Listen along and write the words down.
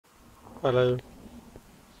Hello,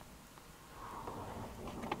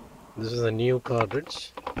 this is a new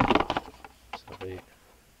cartridge. Sorry,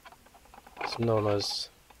 it's known as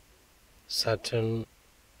Satin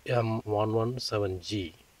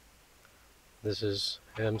M-117G. This is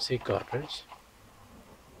MC cartridge,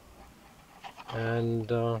 and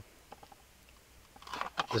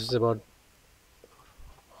this is about,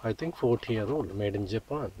 I think, 40-year-old, made in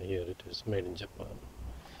Japan. Here it is, made in Japan.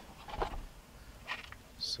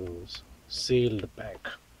 So sealed pack.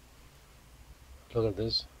 Look at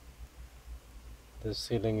this. This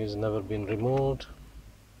sealing is never been removed,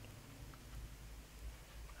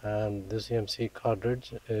 and this MC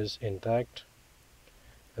cartridge is intact.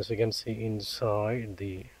 As you can see inside,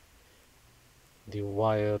 the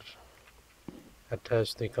wire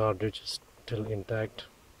attached the cartridge is still intact,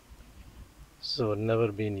 so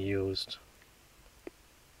never been used.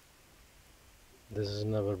 This has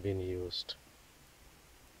never been used.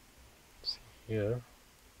 See here,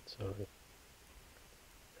 so it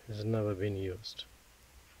has never been used.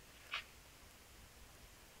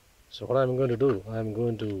 So what I'm going to do, I'm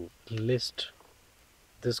going to list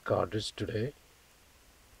this cartridge today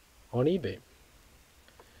on eBay.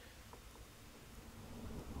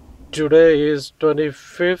 Today is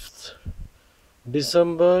 25th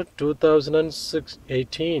December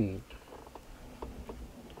 2018.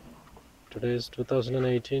 Today is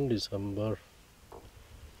 2018 December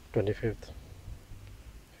 25th.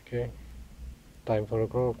 Okay, time for a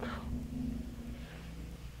grog.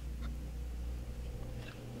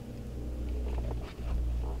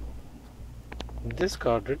 This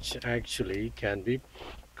cartridge actually can be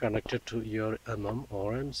connected to your MM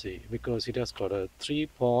or MC because it has got a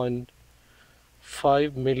 3.5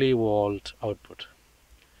 millivolt output,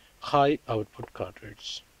 high output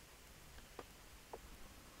cartridge.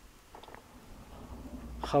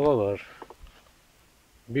 However,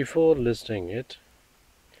 before listing it,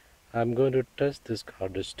 I'm going to test this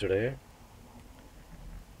cartridge today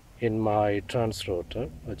in my trans rotor.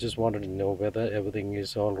 I just wanted to know whether everything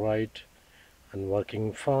is alright and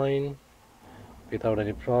working fine without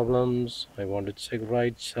any problems. I want to check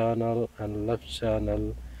right channel and left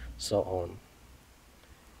channel, so on.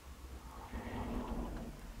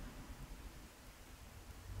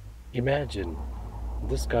 Imagine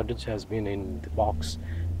this cartridge has been in the box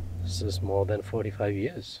since more than 45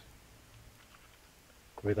 years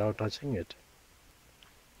without touching it.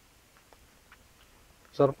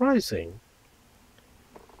 Surprising.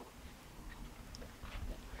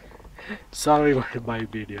 Sorry, my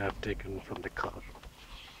video I've taken from the car.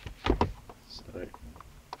 Sorry.